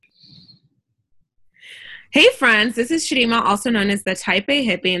Hey friends, this is Shadima, also known as the Type A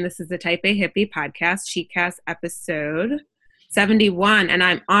Hippie, and this is the Type A Hippie podcast, ChiCast episode 71, and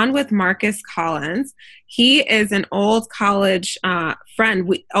I'm on with Marcus Collins. He is an old college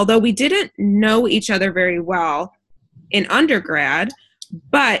friend, although we didn't know each other very well in undergrad,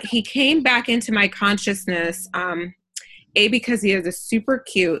 but he came back into my consciousness, A, because he is a super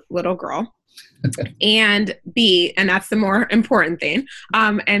cute little girl, and B, and that's the more important thing,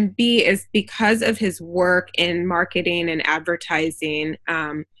 and B is because of his work in marketing and advertising,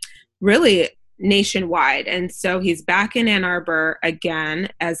 really nationwide. And so he's back in Ann Arbor again,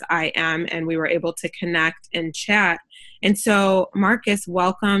 as I am, and we were able to connect and chat. And so, Marcus,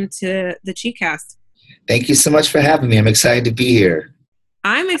 welcome to the ChiCast. Thank you so much for having me. I'm excited to be here.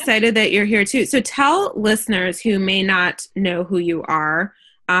 I'm excited that you're here too. So tell listeners who may not know who you are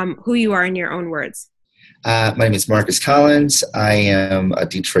in your own words. My name is Marcus Collins. I am a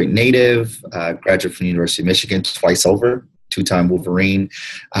Detroit native, graduate from the University of Michigan twice over, two-time Wolverine.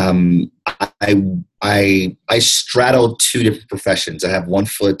 I straddle two different professions. I have one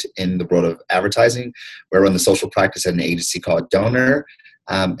foot in the world of advertising, where I run the social practice at an agency called Donor.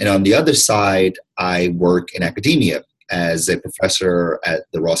 And on the other side, I work in academia as a professor at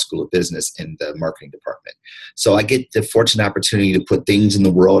the Ross School of Business in the marketing department. So I get the fortunate opportunity to put things in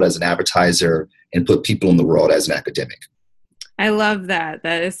the world as an advertiser and put people in the world as an academic. I love that.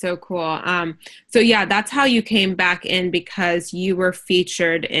 That is so cool. So yeah, that's how you came back in, because you were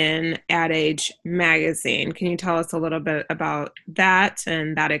featured in Ad Age magazine. Can you tell us a little bit about that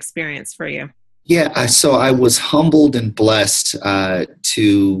and that experience for you? Yeah, so I was humbled and blessed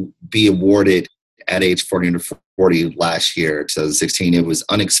to be awarded Ad Age 40 under 40 last year, 2016. It was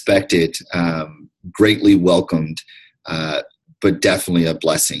unexpected, greatly welcomed, but definitely a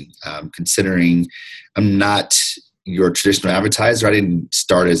blessing, considering I'm not your traditional advertiser. I didn't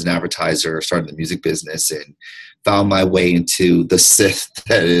start as an advertiser. I started in the music business and found my way into the Sith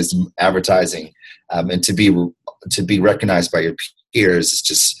that is advertising. And to be recognized by your peers is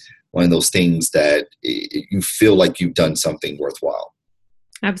just one of those things that you feel like you've done something worthwhile.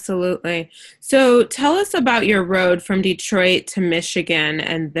 Absolutely. So tell us about your road from Detroit to Michigan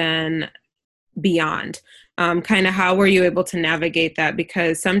and then beyond. Kind of how were you able to navigate that?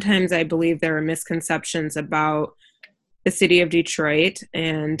 Because sometimes I believe there are misconceptions about the city of Detroit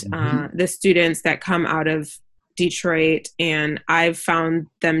and the students that come out of Detroit, and I've found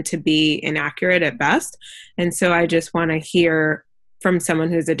them to be inaccurate at best. And so I just want to hear from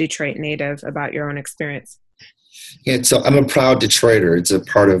someone who's a Detroit native about your own experience. Yeah, so I'm a proud Detroiter. It's a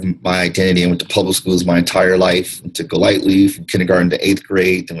part of my identity. I went to public schools my entire life. Went to Golightly from kindergarten to 8th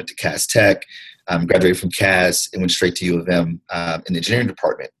grade, then went to Cass Tech, graduated from Cass, and went straight to U of M in the engineering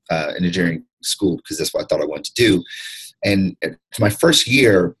department, engineering school, because that's what I thought I wanted to do. And my first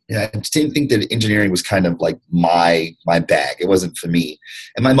year, I just didn't think that engineering was kind of like my bag. It wasn't for me.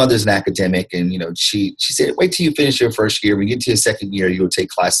 And my mother's an academic, and she said, "Wait till you finish your first year. When you get to your second year, you'll take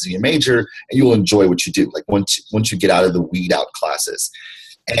classes in your major, and you'll enjoy what you do. Like once you get out of the weed out classes."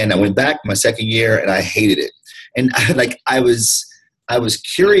 And I went back my second year, and I hated it. And I was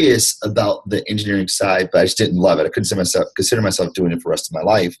curious about the engineering side, but I just didn't love it. I couldn't consider myself doing it for the rest of my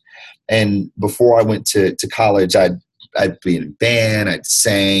life. And before I went to college, I'd be in a band, I'd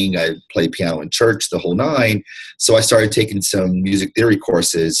sang, I'd play piano in church, the whole nine. So I started taking some music theory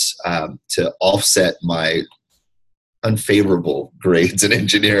courses to offset my unfavorable grades in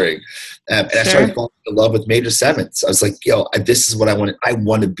engineering. And I started falling in love with major sevenths. I was like, this is what I want. I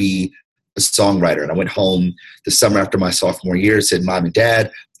want to be a songwriter. And I went home the summer after my sophomore year, said, "Mom and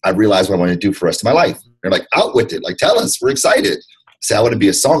Dad, I realized what I want to do for the rest of my life." They're like, "Out with it. Like, tell us. We're excited." I said, "I want to be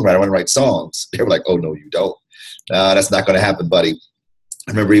a songwriter. I want to write songs." They were like, "Oh, no, you don't. That's not going to happen, buddy."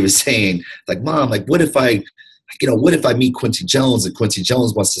 I remember he was saying, like, "Mom, like, what if I meet Quincy Jones and Quincy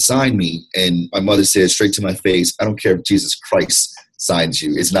Jones wants to sign me?" And my mother said straight to my face, "I don't care if Jesus Christ signs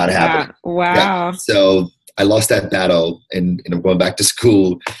you. It's not happening." Wow. Yeah. So I lost that battle, and I'm going back to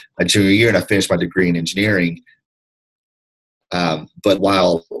school my junior year, and I finished my degree in engineering. But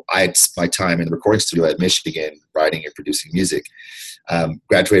while I had my time in the recording studio at Michigan, writing and producing music,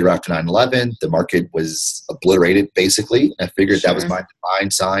 graduated after 9/11, the market was obliterated, basically. I figured that was my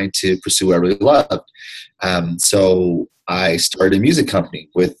divine sign to pursue what I really loved. So I started a music company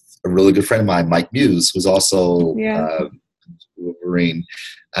with a really good friend of mine, Mike Muse, who's also Wolverine,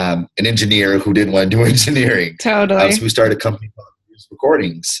 an engineer who didn't want to do engineering. Totally. So we started a company called Muse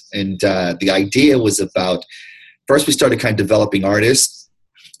Recordings. And the idea was about, first we started kind of developing artists,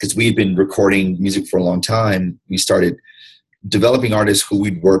 because we had been recording music for a long time. We started developing artists who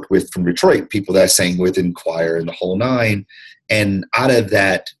we'd worked with from Detroit, people that I sang with in choir and the whole nine. And out of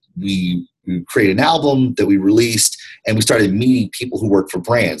that, we we created an album that we released, and we started meeting people who worked for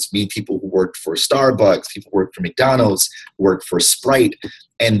brands, meeting people who worked for Starbucks, people who worked for McDonald's, who worked for Sprite,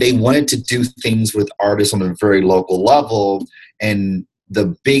 and they wanted to do things with artists on a very local level. And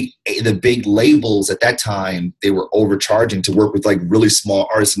the big labels at that time, they were overcharging to work with like really small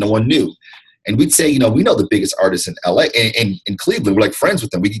artists no one knew. And we'd say, we know the biggest artists in LA and in Cleveland. We're like friends with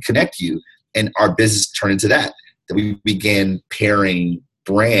them. We can connect you. And our business turned into that we began pairing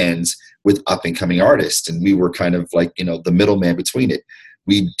brands with up and coming artists. And we were kind of like, the middleman between it.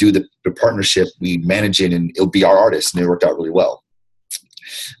 We do the partnership, we manage it, and it'll be our artists. And it worked out really well.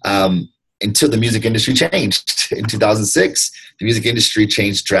 Until the music industry changed in 2006, the music industry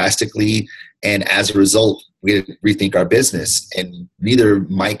changed drastically. And as a result, we had to rethink our business. And neither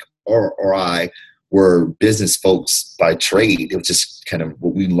Mike or I were business folks by trade. It was just kind of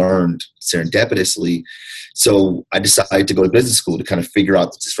what we learned serendipitously. So I decided to go to business school to kind of figure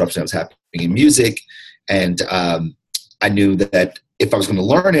out the disruption that was happening in music. And I knew that if I was going to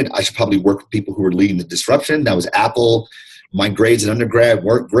learn it, I should probably work with people who were leading the disruption. That was Apple. My grades in undergrad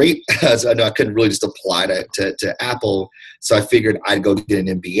weren't great, so I know I couldn't really just apply to Apple. So I figured I'd go get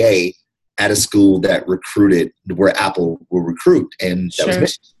an MBA at a school that recruited where Apple will recruit, and that was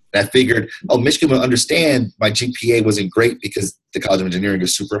Michigan. And I figured, Michigan would understand my GPA wasn't great because the College of Engineering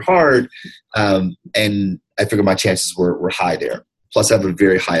is super hard, and I figured my chances were high there. Plus, I have a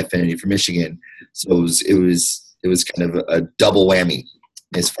very high affinity for Michigan, so it was kind of a double whammy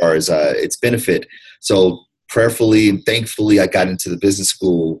as far as its benefit. So prayerfully and thankfully, I got into the business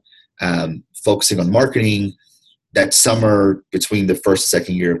school, focusing on marketing. That summer, between the first and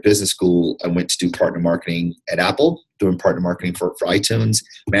second year of business school, I went to do partner marketing at Apple, doing partner marketing for iTunes,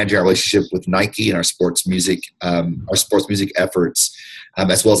 managing our relationship with Nike and our sports music efforts,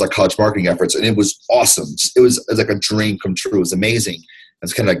 as well as our college marketing efforts. And it was awesome. It was like a dream come true. It was amazing. I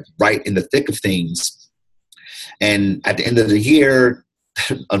was kind of like right in the thick of things. And at the end of the year,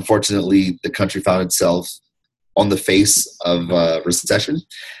 unfortunately, the country found itself on the face of recession.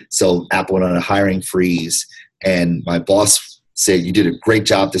 So Apple went on a hiring freeze. And my boss said, you did a great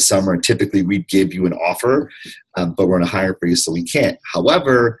job this summer. And typically we'd give you an offer, but we're on a hiring freeze, so we can't.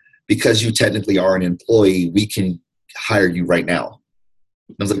 However, because you technically are an employee, we can hire you right now.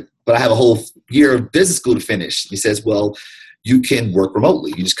 And I was like, but I have a whole year of business school to finish. He says, well, you can work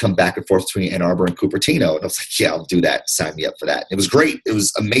remotely. You just come back and forth between Ann Arbor and Cupertino. And I was like, yeah, I'll do that. Sign me up for that. It was great. It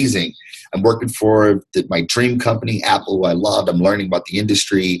was amazing. I'm working for my dream company, Apple, who I loved. I'm learning about the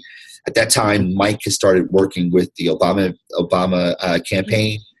industry. At that time, Mike has started working with the Obama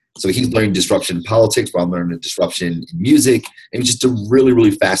campaign. So he's learning disruption in politics, while I'm learning disruption in music. It was just a really, really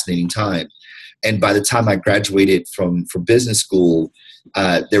fascinating time. And by the time I graduated from business school,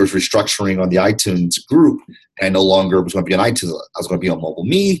 there was restructuring on the iTunes group. And I no longer was going to be on iTunes. I was going to be on Mobile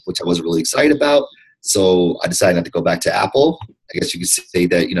Me, which I wasn't really excited about. So I decided not to go back to Apple. I guess you could say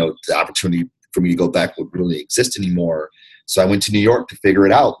that, the opportunity for me to go back would really exist anymore. So I went to New York to figure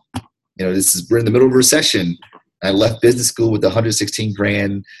it out. We're in the middle of a recession. I left business school with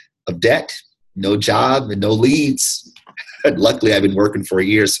 $116,000 of debt, no job, and no leads. Luckily, I've been working for a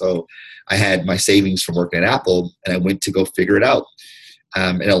year, so I had my savings from working at Apple, and I went to go figure it out.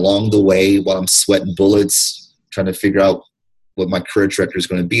 And along the way, while I'm sweating bullets, trying to figure out what my career trajectory is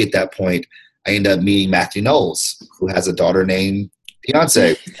going to be at that point, I ended up meeting Matthew Knowles, who has a daughter named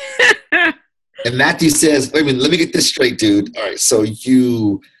Beyonce. And Matthew says, wait a minute, let me get this straight, dude. All right, so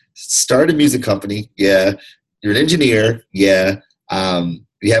you started a music company. Yeah. You're an engineer. Yeah.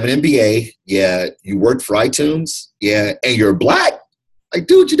 You have an MBA. Yeah. You work for iTunes. Yeah. And you're black. Like,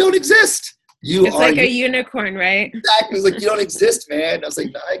 dude, you don't exist. It's like a unicorn, right? Exactly. It's like, you don't exist, man. I was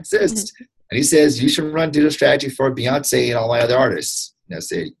like, no, I exist. And he says, you should run digital strategy for Beyonce and all my other artists. And I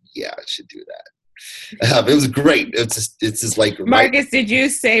said, yeah, I should do that. It was great. It's just like, Marcus, did you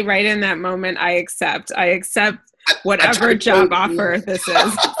say right in that moment, I accept whatever job offer this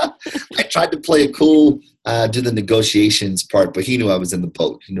is? I tried to play it cool, do the negotiations part, but he knew I was in the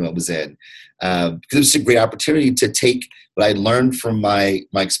boat. He knew I was in. Because it was a great opportunity to take what I learned from my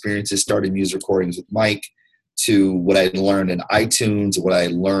experiences starting music recordings with Mike to what I learned in iTunes, what I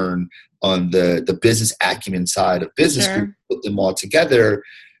learned on the business acumen side of business, Sure. Put them all together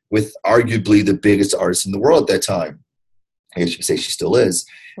with arguably the biggest artist in the world at that time. I guess you could say she still is.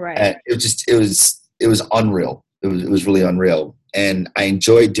 Right. And it was unreal. It was really unreal. And I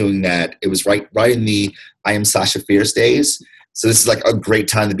enjoyed doing that. It was right in the I Am Sasha Fierce days. So this is like a great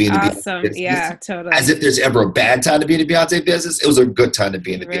time to be in the Beyonce business. Yeah, totally. As if there's ever a bad time to be in the Beyonce business. It was a good time to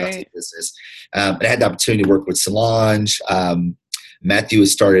be in the Beyonce business. And I had the opportunity to work with Solange. Matthew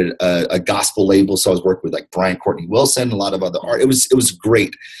has started a gospel label, so I was working with like Brian Courtney Wilson, a lot of other art. It was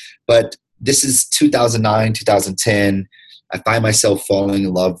great. But this is 2009, 2010. I find myself falling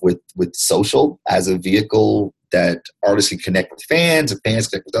in love with social as a vehicle that artists can connect with fans, and fans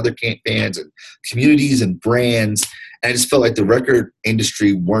connect with other fans, and communities and brands. And I just felt like the record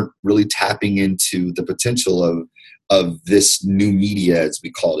industry weren't really tapping into the potential of this new media, as we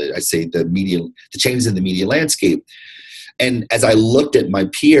called it. I say the changes in the media landscape. And as I looked at my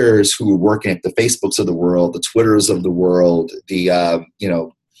peers who were working at the Facebooks of the world, the Twitters of the world, the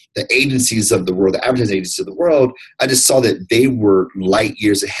agencies of the world, the advertising agencies of the world, I just saw that they were light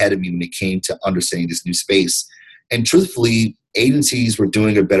years ahead of me when it came to understanding this new space. And truthfully, agencies were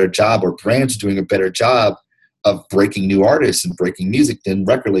doing a better job, or brands were doing a better job of breaking new artists and breaking music than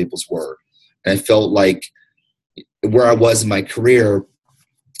record labels were. And I felt like where I was in my career,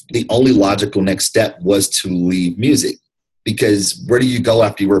 the only logical next step was to leave music. Because where do you go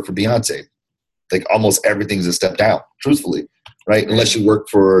after you work for Beyonce? Like almost everything's a step down, truthfully, right? Unless you work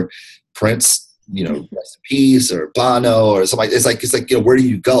for Prince, rest in peace, or Bono or something. It's like, where do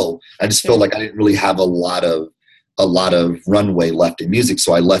you go? I just felt like I didn't really have a lot of runway left in music.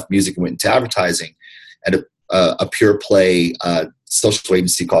 So I left music and went into advertising at a pure play social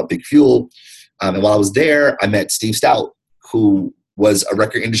agency called Big Fuel. And while I was there, I met Steve Stout, who was a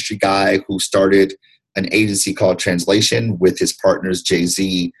record industry guy who started an agency called Translation with his partners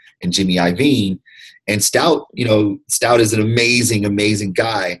Jay-Z and Jimmy Iovine. And Stout is an amazing, amazing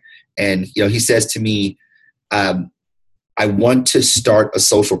guy. And he says to me, I want to start a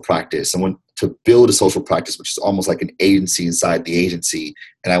social practice. I want to build a social practice, which is almost like an agency inside the agency,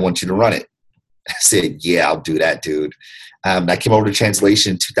 and I want you to run it. I said, yeah, I'll do that, dude. I came over to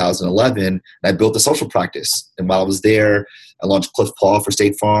Translation in 2011, and I built a social practice. And while I was there, I launched Cliff Paul for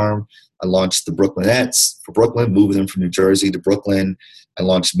State Farm. I launched the Brooklynettes for Brooklyn, moving them from New Jersey to Brooklyn. I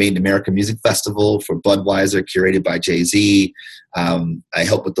launched Made in America Music Festival for Budweiser, curated by Jay-Z. I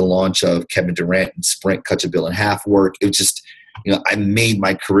helped with the launch of Kevin Durant and Sprint Cut Your Bill in Half work. It was just, I made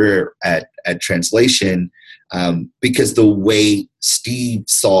my career at Translation because the way Steve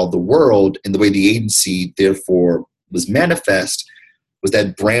saw the world and the way the agency, therefore, was manifest was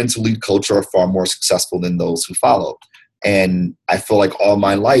that brands who lead culture are far more successful than those who follow. And I feel like all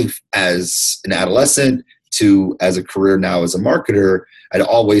my life as an adolescent to as a career now as a marketer, I'd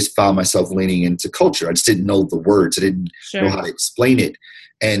always found myself leaning into culture. I just didn't know the words. I didn't know how to explain it.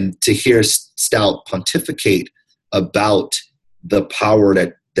 And to hear Stout pontificate about the power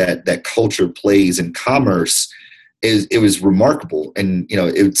that culture plays in commerce, it was remarkable. And,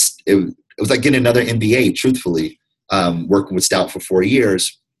 it was like getting another MBA, truthfully, working with Stout for 4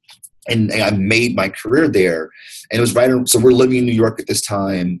 years. And I made my career there. And it was so we're living in New York at this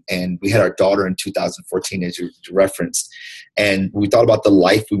time, and we had our daughter in 2014, as you referenced. And we thought about the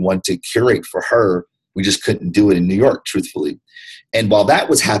life we wanted to curate for her. We just couldn't do it in New York, truthfully. And while that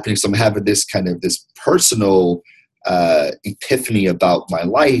was happening, so I'm having this personal epiphany about my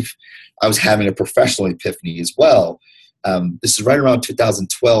life, I was having a professional epiphany as well. This is right around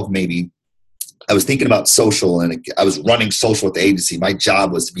 2012, maybe. I was thinking about social, and I was running social at the agency. My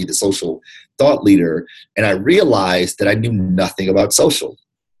job was to be the social thought leader. And I realized that I knew nothing about social,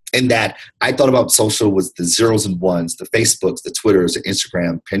 and that I thought about social was the zeros and ones, the Facebooks, the Twitters, the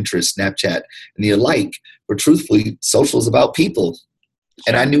Instagram, Pinterest, Snapchat, and the alike. But truthfully, social is about people.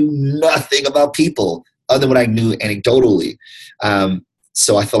 And I knew nothing about people other than what I knew anecdotally.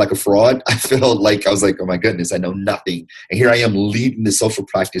 So I felt like a fraud. I felt like, I was like, oh my goodness, I know nothing. And here I am leading the social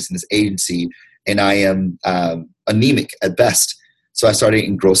practice in this agency, and I am anemic at best. So I started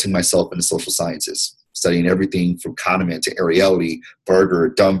engrossing myself in the social sciences, studying everything from Kahneman to Ariely, Berger,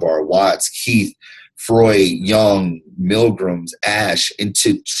 Dunbar, Watts, Keith, Freud, Jung, Milgrams, Ash, and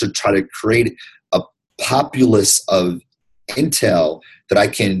to try to create a populace of intel that I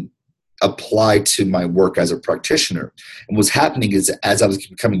can apply to my work as a practitioner. And what's happening is, as I was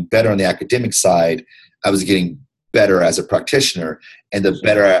becoming better on the academic side, I was getting better as a practitioner. And the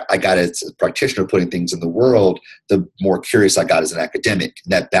better I got as a practitioner putting things in the world, the more curious I got as an academic.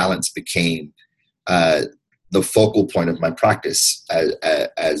 And that balance became the focal point of my practice as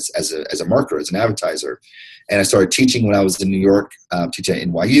a marketer, as an advertiser. And I started teaching when I was in New York, teaching at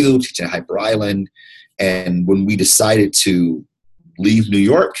NYU, teaching at Hyper Island. And when we decided to leave New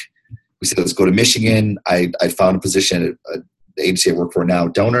York, we said, let's go to Michigan. I found a position at the agency I work for now,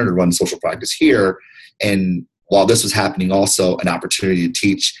 Donor, to run social practice here. And while this was happening, also an opportunity to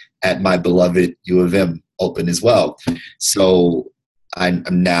teach at my beloved U of M opened as well. So I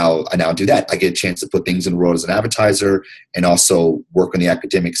now do that. I get a chance to put things in the world as an advertiser and also work on the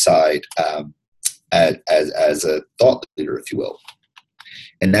academic side as a thought leader, if you will.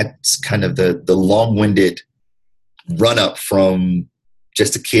 And that's kind of the long-winded run-up from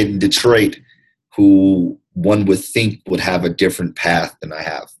just a kid in Detroit who one would think would have a different path than I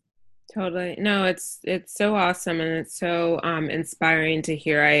have. Totally. No, it's so awesome, and it's so inspiring to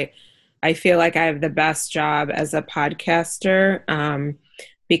hear. I feel like I have the best job as a podcaster,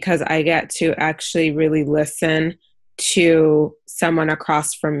 because I get to actually really listen to someone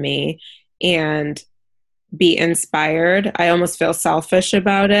across from me and be inspired. I almost feel selfish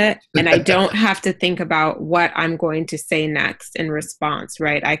about it, and I don't have to think about what I'm going to say next in response,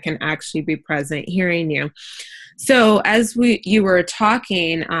 right? I can actually be present hearing you. So as you were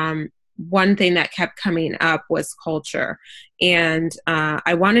talking, one thing that kept coming up was culture. And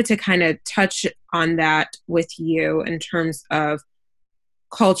I wanted to kind of touch on that with you in terms of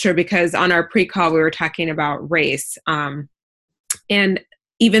culture, because on our pre-call, we were talking about race. And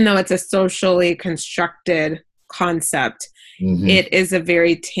even though it's a socially constructed concept, it is a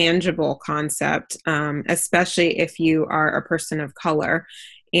very tangible concept, especially if you are a person of color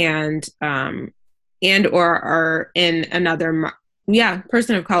and or are in another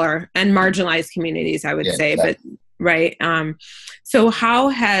person of color and marginalized communities, I would say. But right. So how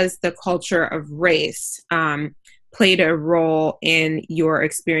has the culture of race played a role in your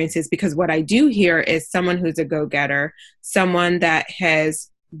experiences? Because what I do hear is someone who's a go-getter, someone that has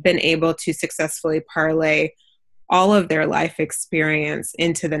been able to successfully parlay all of their life experience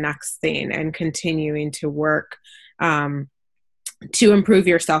into the next thing and continuing to work to improve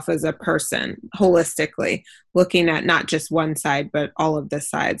yourself as a person holistically, looking at not just one side, but all of the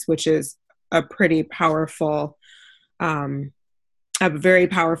sides, which is a pretty powerful, a very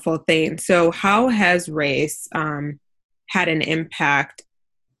powerful thing. So how has race had an impact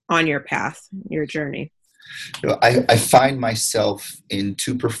on your path, your journey? I find myself in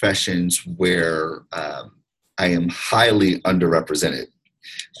two professions where I am highly underrepresented.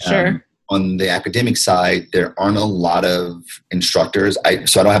 Sure. On the academic side, there aren't a lot of instructors.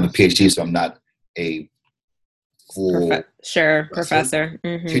 So I don't have a PhD, so I'm not a full professor.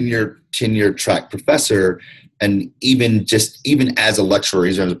 Tenure track professor. And even as a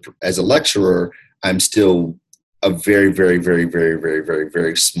lecturer, I'm still a very, very, very, very, very, very,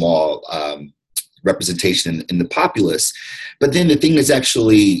 very small representation in the populace. But then the thing that's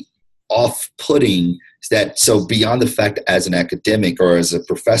actually off-putting is that, so beyond the fact that as an academic or as a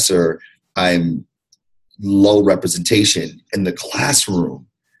professor, I'm low representation in the classroom,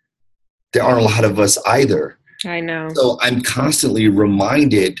 there aren't a lot of us either. I know. So I'm constantly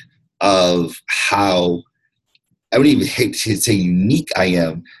reminded of how, I would even hate to say unique I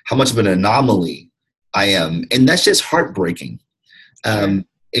am, how much of an anomaly I am. And that's just heartbreaking. And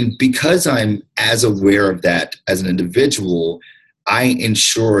because I'm as aware of that as an individual, I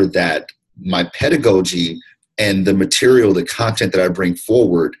ensure that my pedagogy and the material, the content that I bring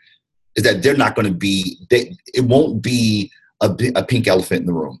forward is that they're not going to be, it won't be a pink elephant in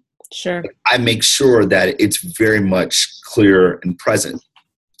the room. Sure. I make sure that it's very much clear and present.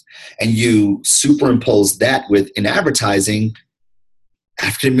 And you superimpose that with in advertising,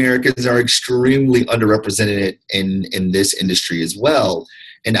 African Americans are extremely underrepresented in this industry as well.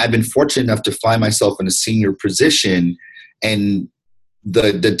 And I've been fortunate enough to find myself in a senior position. And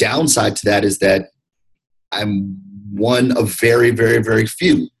the downside to that is that I'm one of very, very, very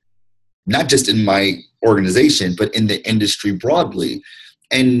few, not just in my organization, but in the industry broadly.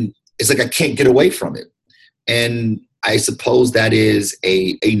 And it's like I can't get away from it. And I suppose that is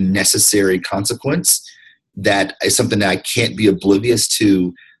a necessary consequence, that is something that I can't be oblivious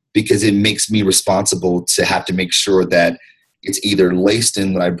to, because it makes me responsible to have to make sure that it's either laced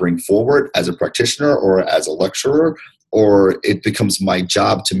in what I bring forward as a practitioner or as a lecturer, or it becomes my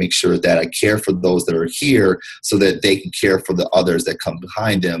job to make sure that I care for those that are here so that they can care for the others that come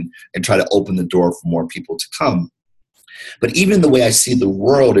behind them and try to open the door for more people to come. But even the way I see the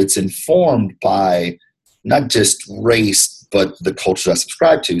world, it's informed by not just race, but the culture I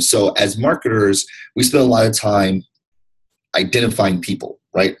subscribe to. So as marketers, we spend a lot of time identifying people,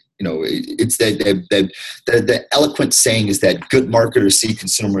 right? You know, it's the eloquent saying is that good marketers see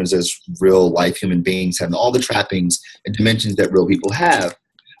consumers as real life human beings, having all the trappings and dimensions that real people have.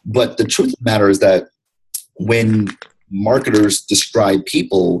 But the truth of the matter is that when marketers describe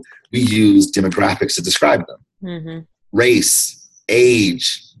people, we use demographics to describe them. Mm-hmm. Race,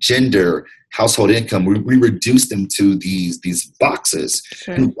 age, gender, household income, we reduce them to these boxes.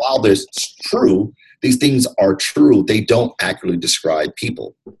 Sure. And while they're true, these things are true, they don't accurately describe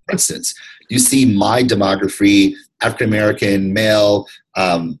people. For instance, you see my demography, African-American, male,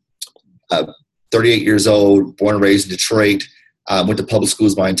 38 years old, born and raised in Detroit, went to public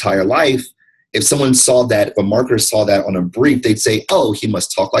schools my entire life. If someone saw that, if a marketer saw that on a brief, they'd say, oh, he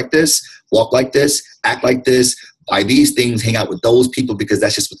must talk like this, walk like this, act like this, buy these things, hang out with those people, because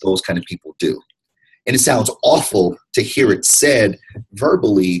that's just what those kind of people do. And it sounds awful to hear it said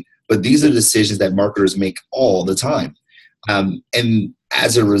verbally, but these are decisions that marketers make all the time. And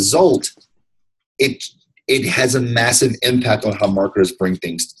as a result, it has a massive impact on how marketers bring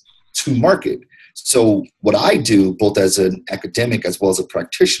things to market. So what I do, both as an academic as well as a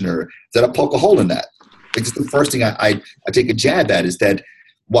practitioner, is that I poke a hole in that. Because the first thing I take a jab at is that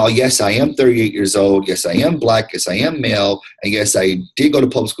while, yes, I am 38 years old, yes, I am Black, yes, I am male, and yes, I did go to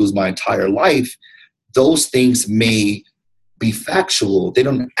public schools my entire life, those things may be factual. They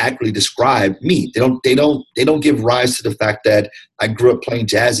don't accurately describe me. They don't give rise to the fact that I grew up playing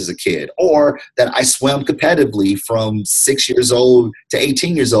jazz as a kid, or that I swam competitively from 6 years old to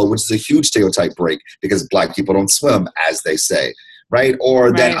 18 years old, which is a huge stereotype break because Black people don't swim, as they say, right?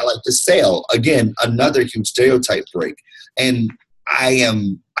 Or that I like to sail. Again, another huge stereotype break. And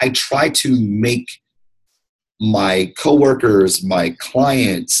I try to make my coworkers, my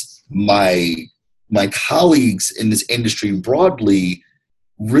clients, my colleagues in this industry broadly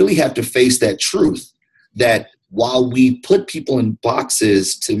really have to face that truth, that while we put people in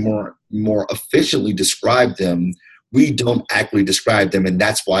boxes to more efficiently describe them, we don't accurately describe them, and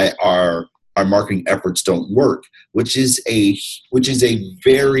that's why our marketing efforts don't work, which is a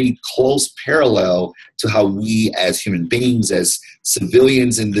very close parallel to how we as human beings, as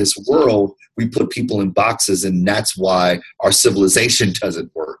civilians in this world, we put people in boxes, and that's why our civilization doesn't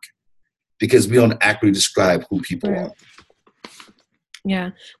work. Because we don't accurately describe who people are.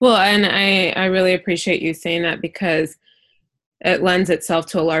 Yeah. Well, and I really appreciate you saying that, because it lends itself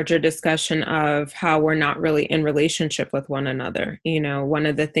to a larger discussion of how we're not really in relationship with one another. You know, one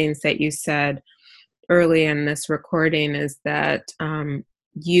of the things that you said early in this recording is that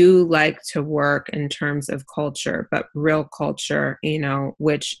you like to work in terms of culture, but real culture, you know,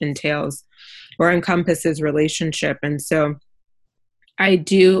 which entails or encompasses relationship. And so I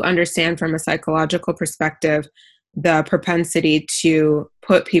do understand from a psychological perspective the propensity to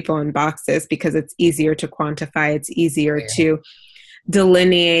put people in boxes because it's easier to quantify, it's easier to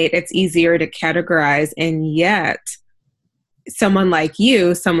delineate, it's easier to categorize. And yet, someone like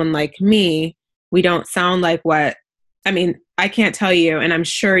you, someone like me, we don't sound like I can't tell you, and I'm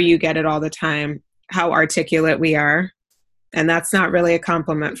sure you get it all the time, how articulate we are. And that's not really a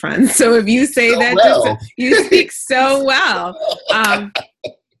compliment, friends. So if you say you speak so well,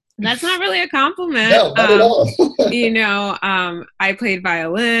 that's not really a compliment. No, not at all. I played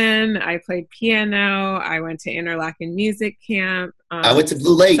violin, I played piano, I went to Interlochen music camp. I went to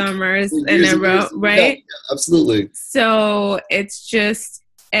Blue Lake summers in a row, right? Yeah, absolutely. So it's just,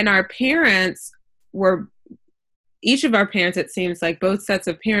 and our parents were, each of our parents, it seems like both sets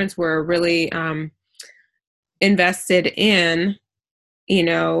of parents were really invested in,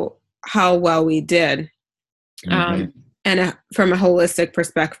 how well we did. Mm-hmm. And from a holistic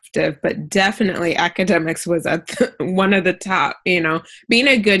perspective, but definitely academics was at one of the top. Being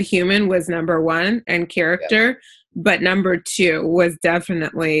a good human was number one, and character, but number two was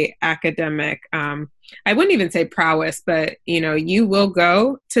definitely academic. I wouldn't even say prowess, but you will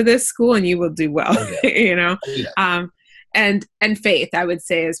go to this school and you will do well. And faith, I would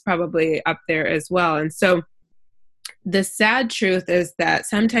say, is probably up there as well. And so the sad truth is that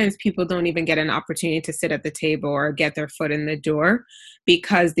sometimes people don't even get an opportunity to sit at the table or get their foot in the door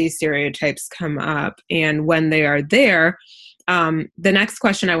because these stereotypes come up. And when they are there, the next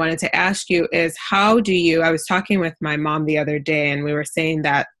question I wanted to ask you is, I was talking with my mom the other day, and we were saying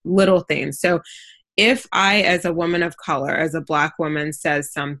that little things. So if I, as a woman of color, as a Black woman,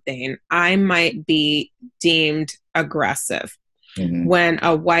 says something, I might be deemed aggressive. Mm-hmm. When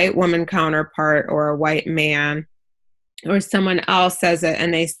a white woman counterpart or a white man or someone else says it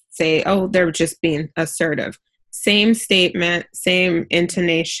and they say, oh, they're just being assertive. Same statement, same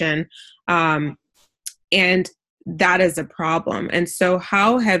intonation. And that is a problem. And so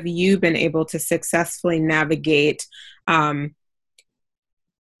how have you been able to successfully navigate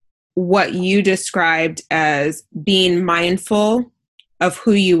what you described as being mindful of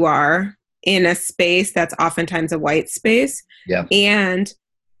who you are in a space that's oftentimes a white space, and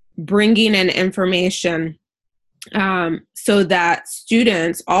bringing in information so that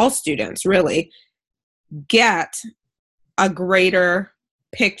all students really get a greater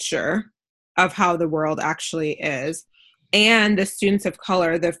picture of how the world actually is. And the students of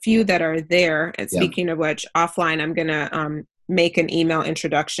color, the few that are there, and speaking of which, offline, I'm going to make an email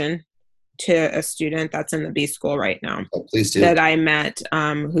introduction to a student that's in the B school right now. Oh, please do. That I met,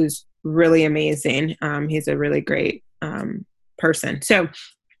 who's really amazing. He's a really great person. So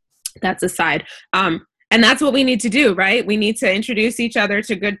that's aside. And that's what we need to do, right? We need to introduce each other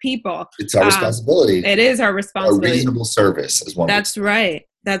to good people. It's our responsibility. It is our responsibility. A reasonable service, as one would say. That's right.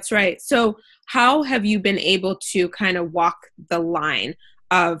 That's right. So how have you been able to kind of walk the line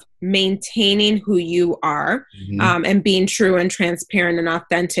of maintaining who you are, and being true and transparent and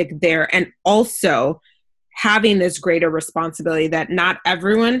authentic there, and also having this greater responsibility that not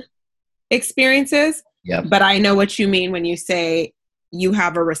everyone experiences? Yeah. But I know what you mean when you say you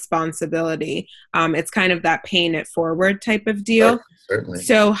have a responsibility. It's kind of that paying it forward type of deal. Certainly.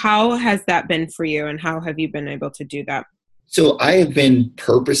 So how has that been for you, and how have you been able to do that? So I have been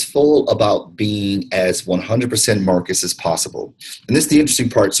purposeful about being as 100% Marcus as possible. And this is the interesting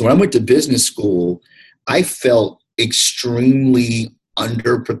part. So when I went to business school, I felt extremely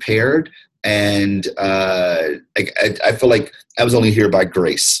underprepared. And I feel like I was only here by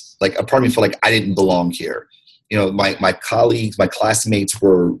grace. Like a part of me felt like I didn't belong here. You know, my colleagues, my classmates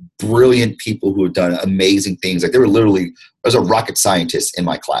were brilliant people who had done amazing things. Like they were literally, there was a rocket scientist in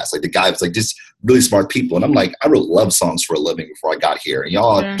my class. Like the guy was like just really smart people. And I'm like, I wrote love songs for a living before I got here. And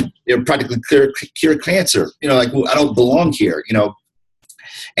y'all, you're practically cure cancer. You know, like, well, I don't belong here, you know.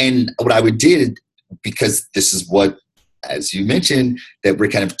 And what I would did, because this is what, as you mentioned, that we're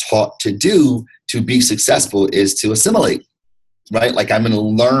kind of taught to do to be successful, is to assimilate. Right? Like I'm going to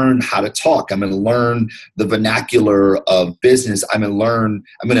learn how to talk. I'm going to learn the vernacular of business. I'm going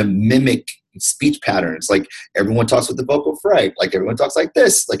to mimic speech patterns. Like everyone talks with the vocal fry. Like everyone talks like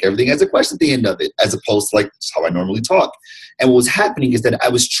this. Like everything has a question at the end of it, as opposed to like how I normally talk. And what was happening is that I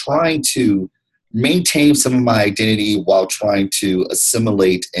was trying to maintain some of my identity while trying to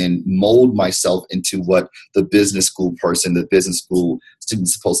assimilate and mold myself into what the business school person, the business school student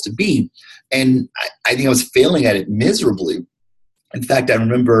is supposed to be. And I think I was failing at it miserably. In fact, I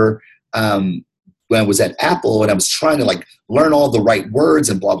remember when I was at Apple and I was trying to like learn all the right words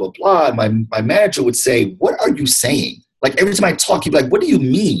and blah, blah, blah. And my manager would say, "What are you saying?" Like every time I talk, he'd be like, "What do you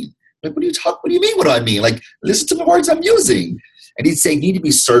mean?" Like, "What do you talk? What do you mean? What do I mean?" Like, listen to the words I'm using. And he'd say, "You need to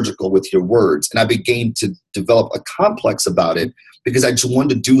be surgical with your words." And I began to develop a complex about it because I just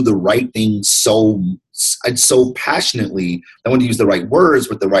wanted to do the right thing so passionately. I wanted to use the right words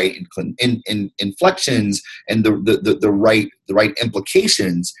with the right inflections and the right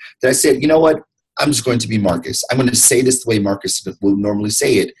implications, that I said, you know what? I'm just going to be Marcus. I'm going to say this the way Marcus would normally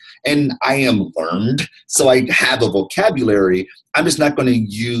say it. And I am learned, so I have a vocabulary. I'm just not going to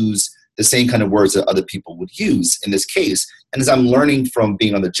use the same kind of words that other people would use in this case. And as I'm learning from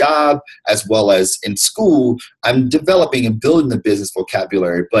being on the job as well as in school, I'm developing and building the business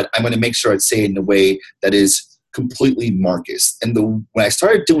vocabulary, but I'm going to make sure I say it in a way that is completely Marcus. And when I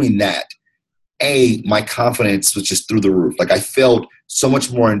started doing that, my confidence was just through the roof. Like I felt so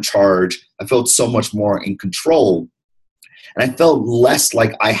much more in charge. I felt so much more in control. And I felt less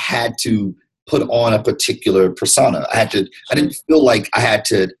like I had to put on a particular persona. I didn't feel like I had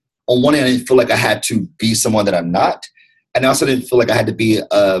to, on one hand, I didn't feel like I had to be someone that I'm not. And I also didn't feel like I had to be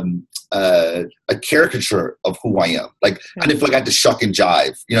a caricature of who I am. Like I didn't feel like I had to shuck and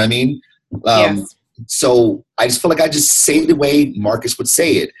jive. You know what I mean? Yes. So I just feel like I just say it the way Marcus would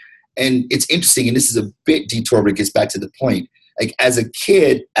say it. And it's interesting, and this is a bit detour, but it gets back to the point. Like as a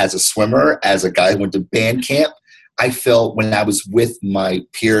kid, as a swimmer, as a guy who went to band camp, I felt when I was with my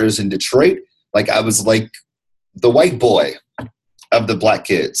peers in Detroit, like I was like the white boy of the black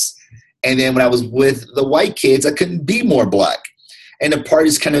kids. And then when I was with the white kids, I couldn't be more black. And the part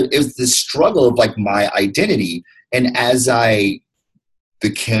is it was the struggle of like my identity. And as I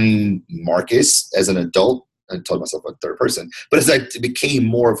became Marcus as an adult, I told myself a third person, but as I became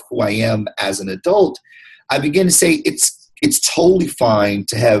more of who I am as an adult, I began to say it's totally fine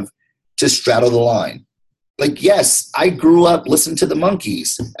to straddle the line. Like, yes, I grew up listening to the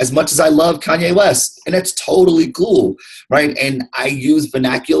Monkees as much as I love Kanye West, and that's totally cool, right? And I use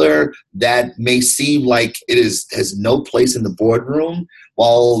vernacular that may seem like has no place in the boardroom,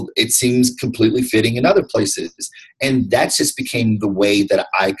 while it seems completely fitting in other places. And that just became the way that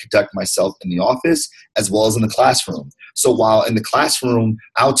I conduct myself in the office as well as in the classroom. So while in the classroom,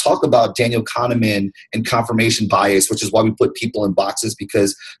 I'll talk about Daniel Kahneman and confirmation bias, which is why we put people in boxes,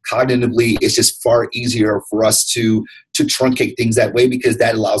 because cognitively, it's just far easier for us to truncate things that way, because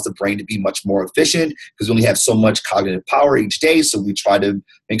that allows the brain to be much more efficient, because we only have so much cognitive power each day. So we try to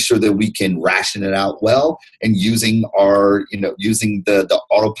make sure that we can ration it out well, and using the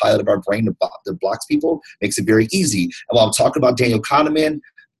autopilot of our brain that blocks people makes it very easy. And while I'm talking about Daniel Kahneman,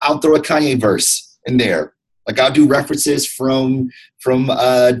 I'll throw a Kanye verse in there. Like I'll do references from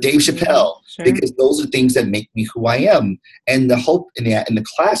Dave Chappelle, sure, because those are things that make me who I am. And the hope in the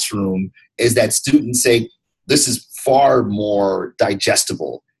classroom is that students say, this is far more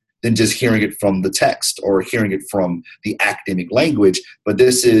digestible than just hearing it from the text or hearing it from the academic language. But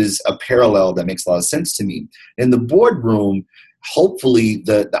this is a parallel that makes a lot of sense to me. In the boardroom, hopefully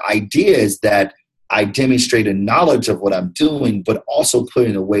the idea is that I demonstrate a knowledge of what I'm doing, but also put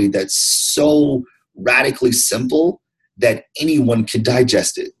in a way that's so radically simple that anyone can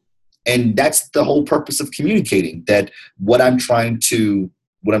digest it. And that's the whole purpose of communicating, that what I'm trying to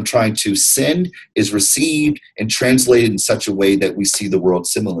send is received and translated in such a way that we see the world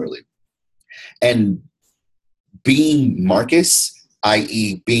similarly. And being Marcus,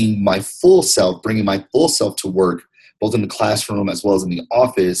 i.e. being my full self, bringing my full self to work, both in the classroom as well as in the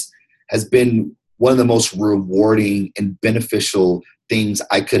office, has been one of the most rewarding and beneficial things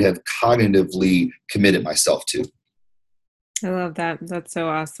I could have cognitively committed myself to. I love that. That's so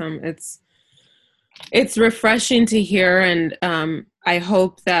awesome. It's refreshing to hear, and I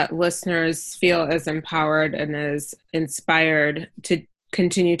hope that listeners feel as empowered and as inspired to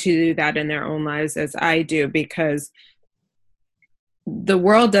continue to do that in their own lives as I do, because the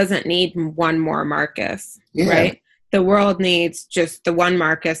world doesn't need one more Marcus, right? The world needs just the one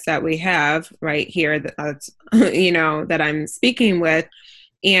Marcus that we have right here that's, that I'm speaking with.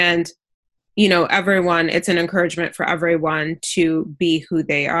 And everyone, it's an encouragement for everyone to be who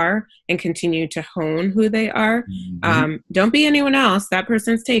they are and continue to hone who they are. Mm-hmm. Don't be anyone else. That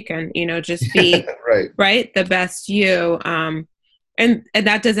person's taken, just be right. The best you. And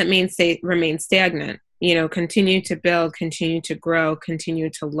that doesn't mean remain stagnant, continue to build, continue to grow, continue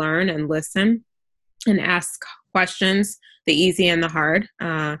to learn and listen and ask questions, the easy and the hard.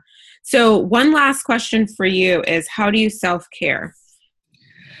 So one last question for you is, how do you self-care?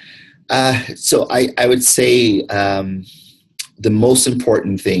 So I would say the most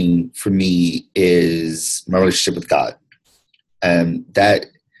important thing for me is my relationship with God, and that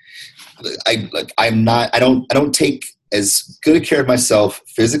I don't take as good a care of myself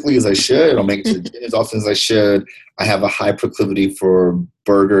physically as I should. I don't make it to the gym as often as I should. I have a high proclivity for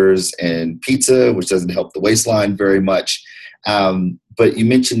burgers and pizza, which doesn't help the waistline very much. But you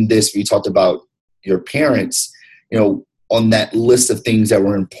mentioned this, we talked about your parents, on that list of things that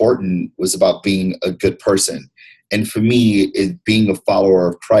were important was about being a good person. And for me, being a follower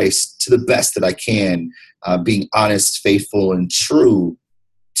of Christ to the best that I can, being honest, faithful, and true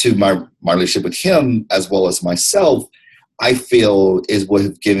to my relationship with him as well as myself, I feel is what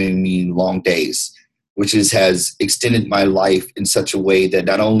has given me long days, which has extended my life in such a way that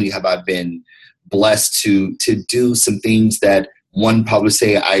not only have I been blessed to do some things that one probably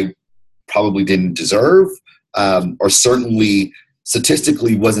say I probably didn't deserve, or certainly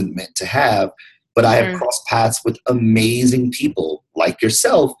statistically wasn't meant to have, but I have crossed paths with amazing people like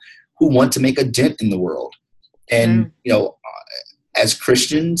yourself who want to make a dent in the world. And, as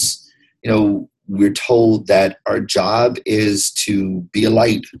Christians, we're told that our job is to be a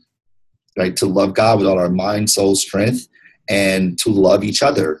light, right? To love God with all our mind, soul, strength, and to love each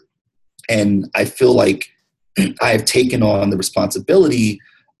other. And I feel like I have taken on the responsibility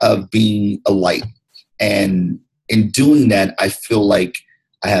of being a light. And in doing that, I feel like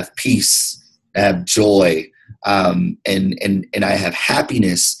I have peace, I have joy, and I have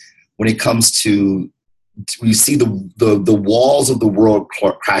happiness when it comes to when you see the walls of the world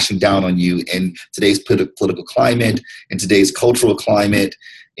crashing down on you in today's political climate, in today's cultural climate.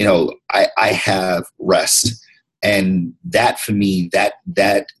 I have rest, and that for me, that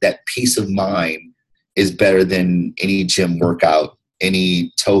peace of mind is better than any gym workout,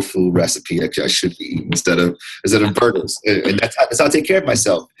 any tofu recipe that I should be eating instead of burgers. And that's how I take care of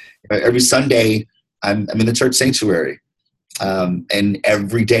myself. Every Sunday, I'm in the church sanctuary. And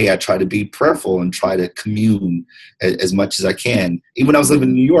every day I try to be prayerful and try to commune as much as I can. Even when I was living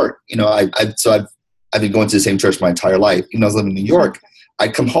in New York, I've been going to the same church my entire life. Even when I was living in New York,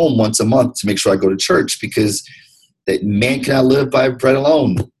 I'd come home once a month to make sure I go to church, because that man cannot live by bread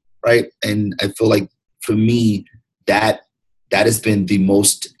alone, right? And I feel like for me, that has been the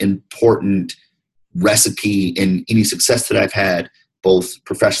most important recipe in any success that I've had, both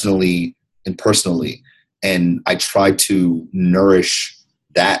professionally and personally. And I try to nourish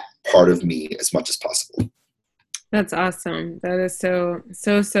that part of me as much as possible. That's awesome. That is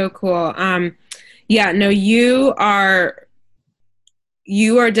so cool.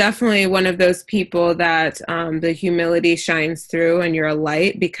 You are definitely one of those people that the humility shines through, and you're a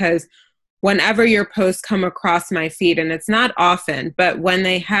light, because whenever your posts come across my feed, and it's not often, but when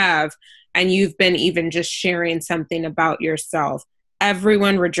they have, and you've been even just sharing something about yourself,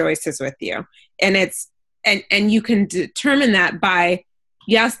 everyone rejoices with you. And and you can determine that by,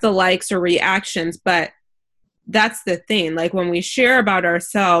 yes, the likes or reactions, but that's the thing. Like when we share about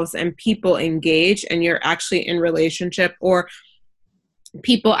ourselves and people engage, and you're actually in relationship, or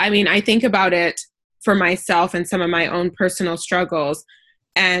people, I mean, I think about it for myself and some of my own personal struggles,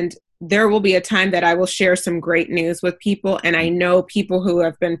 and there will be a time that I will share some great news with people. And I know people who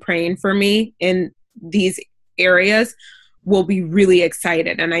have been praying for me in these areas will be really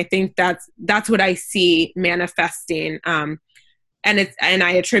excited. And I think that's what I see manifesting. And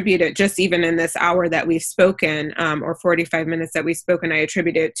I attribute it, just even in this hour that we've spoken, or 45 minutes that we've spoken, I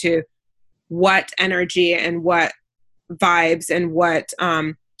attribute it to what energy and what vibes and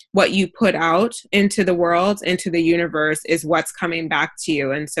what you put out into the world, into the universe, is what's coming back to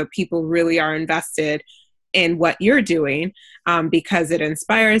you. And so people really are invested in what you're doing, because it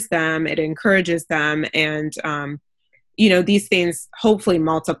inspires them, it encourages them. And, these things hopefully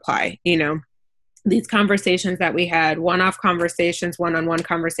multiply, these conversations that we had, one-off conversations, one-on-one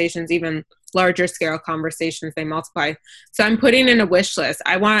conversations, even larger scale conversations, they multiply. So I'm putting in a wish list.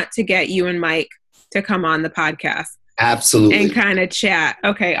 I want to get you and Mike to come on the podcast. Absolutely. And kind of chat.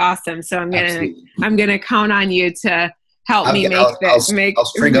 Okay, awesome. So I'm gonna count on you to help me I'll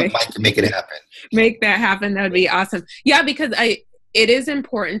string up Mike and make it happen. Make that happen. That would be awesome. Yeah, because it is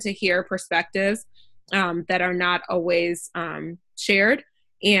important to hear perspectives that are not always shared.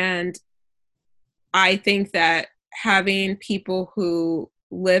 And I think that having people who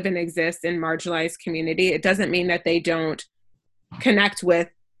live and exist in marginalized community, it doesn't mean that they don't connect with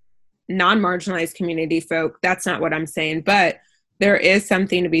non-marginalized community folk. That's not what I'm saying. But there is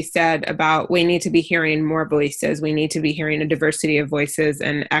something to be said about, we need to be hearing more voices. We need to be hearing a diversity of voices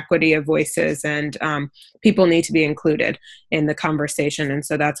and equity of voices, and people need to be included in the conversation. And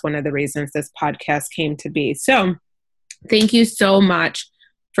so that's one of the reasons this podcast came to be. So thank you so much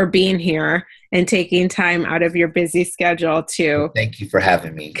for being here and taking time out of your busy schedule to thank you for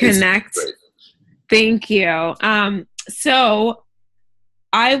having me connect. Thank you. So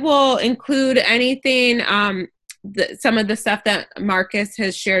I will include anything, some of the stuff that Marcus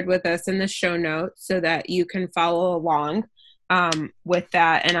has shared with us in the show notes so that you can follow along with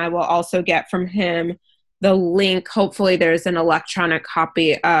that. And I will also get from him the link. Hopefully there's an electronic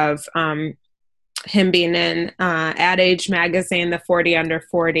copy of him being in Ad Age magazine, the 40 Under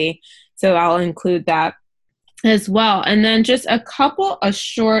 40. So I'll include that as well. And then just a couple of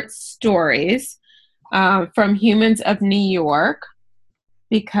short stories from Humans of New York,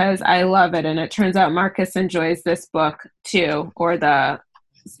 because I love it. And it turns out Marcus enjoys this book too, or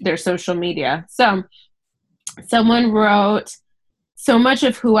their social media. So someone wrote, "So much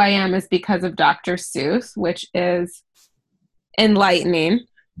of who I am is because of Dr. Seuss," which is enlightening,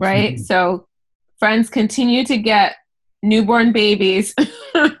 right? So friends continue to get newborn babies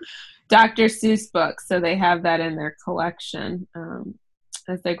Dr. Seuss books, so they have that in their collection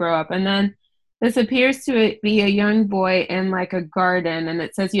as they grow up. And then this appears to be a young boy in like a garden, and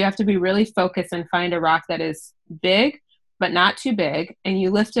it says you have to be really focused and find a rock that is big, but not too big, and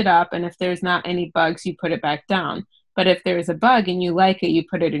you lift it up, and if there's not any bugs, you put it back down. But if there's a bug and you like it, you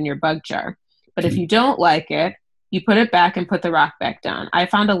put it in your bug jar. But if you don't like it, you put it back and put the rock back down. I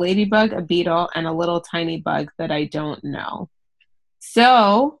found a ladybug, a beetle, and a little tiny bug that I don't know.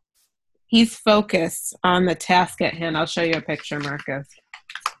 So he's focused on the task at hand. I'll show you a picture, Marcus.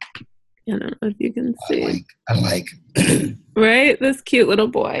 I don't know if you can see. I like. Right? This cute little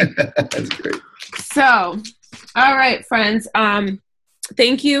boy. That's great. So, all right, friends.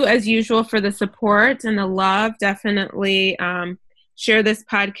 Thank you, as usual, for the support and the love. Definitely share this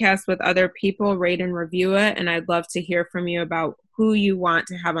podcast with other people, rate and review it. And I'd love to hear from you about who you want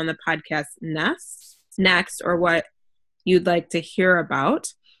to have on the podcast next, or what you'd like to hear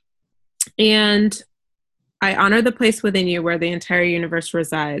about. And I honor the place within you where the entire universe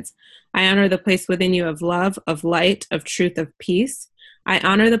resides. I honor the place within you of love, of light, of truth, of peace. I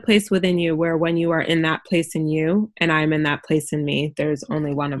honor the place within you where when you are in that place in you and I'm in that place in me, there's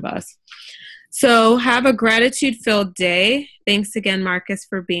only one of us. So have a gratitude-filled day. Thanks again, Marcus,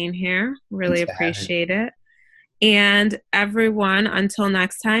 for being here. Really appreciate it. And everyone, until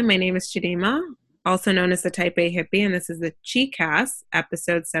next time, my name is Chidima, also known as the Type A Hippie, and this is the ChiCast,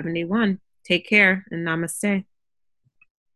 episode 71. Take care and namaste.